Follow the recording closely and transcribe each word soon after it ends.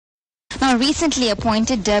Now, recently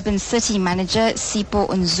appointed Durban City Manager Sipho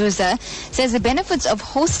Nzuza says the benefits of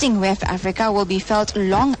hosting WEFA Africa will be felt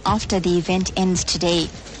long after the event ends today.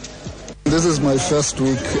 This is my first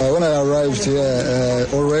week. When I arrived here,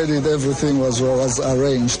 already everything was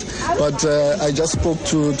arranged. But I just spoke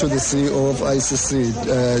to the CEO of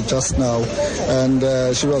ICC just now,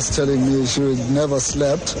 and she was telling me she never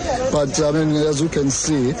slept. But I mean, as you can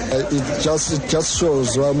see, it just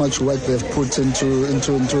shows how much work they've put into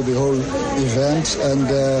the whole event,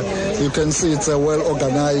 and you can see it's a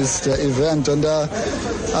well-organized event. And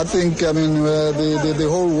I think, I mean, the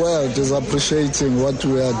whole world is appreciating what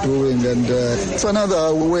we are doing, and it's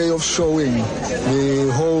another way of showing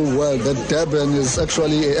the whole world that Durban is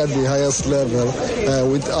actually at the highest level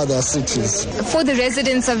with other cities. For the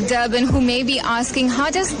residents of Durban who may be asking,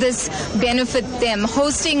 how does this benefit them?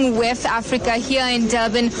 Hosting WEFA Africa here in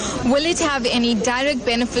Durban, will it have any direct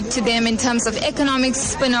benefit to them in terms of economic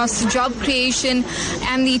spin-offs, job creation,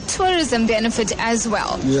 and the tourism benefit as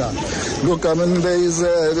well? Yeah. Look, I mean, there is,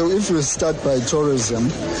 if we start by tourism,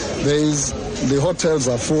 the hotels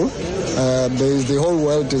are full. The whole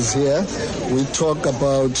world is here. We talk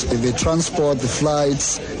about the transport, the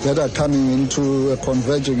flights that are coming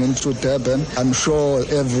converging into Durban. I'm sure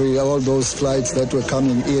all those flights that were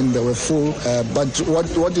coming in, they were full. But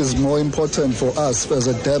what is more important for us as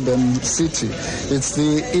a Durban city, it's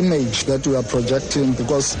the image that we are projecting,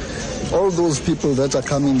 because all those people that are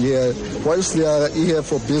coming here, whilst they are here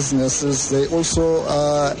for businesses, they also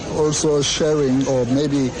are sharing or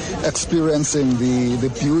maybe experiencing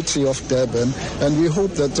the beauty of Durban. And we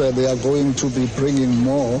hope that they are going to be bringing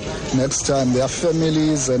more next time. Their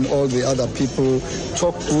families and all the other people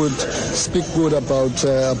talk good, speak good about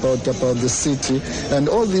the city. And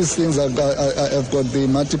all these things have got the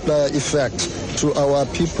multiplier effect to our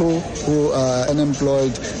people who are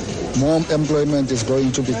unemployed. More employment is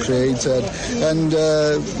going to be created, and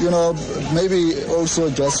maybe also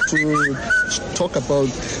just to talk about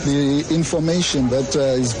the information that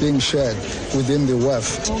is being shared within the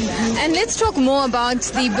WEFA. And let's talk more about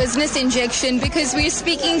the business injection, because we're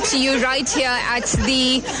speaking to you right here at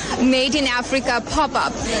the Made in Africa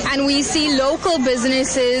pop-up, and we see local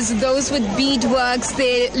businesses, those with beadworks,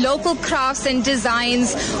 their local crafts and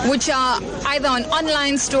designs, which are either on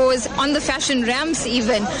online stores, on the fashion ramps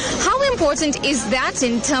even. How important is that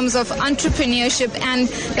in terms of entrepreneurship and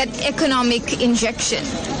that economic injection?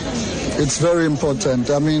 It's very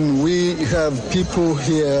important. I mean, we have people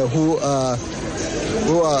here who are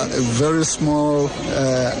very small,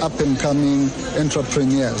 up-and-coming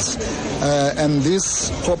entrepreneurs. And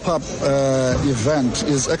this pop-up event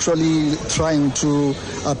is actually trying to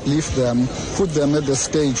uplift them, put them at the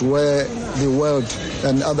stage where the world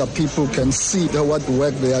and other people can see what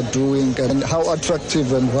work they are doing and how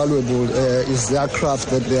attractive and valuable is their craft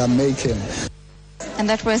that they are making. And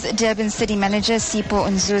that was Durban City Manager Sipho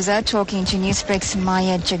Nzuza talking to Newsbreak's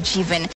Jagjivan.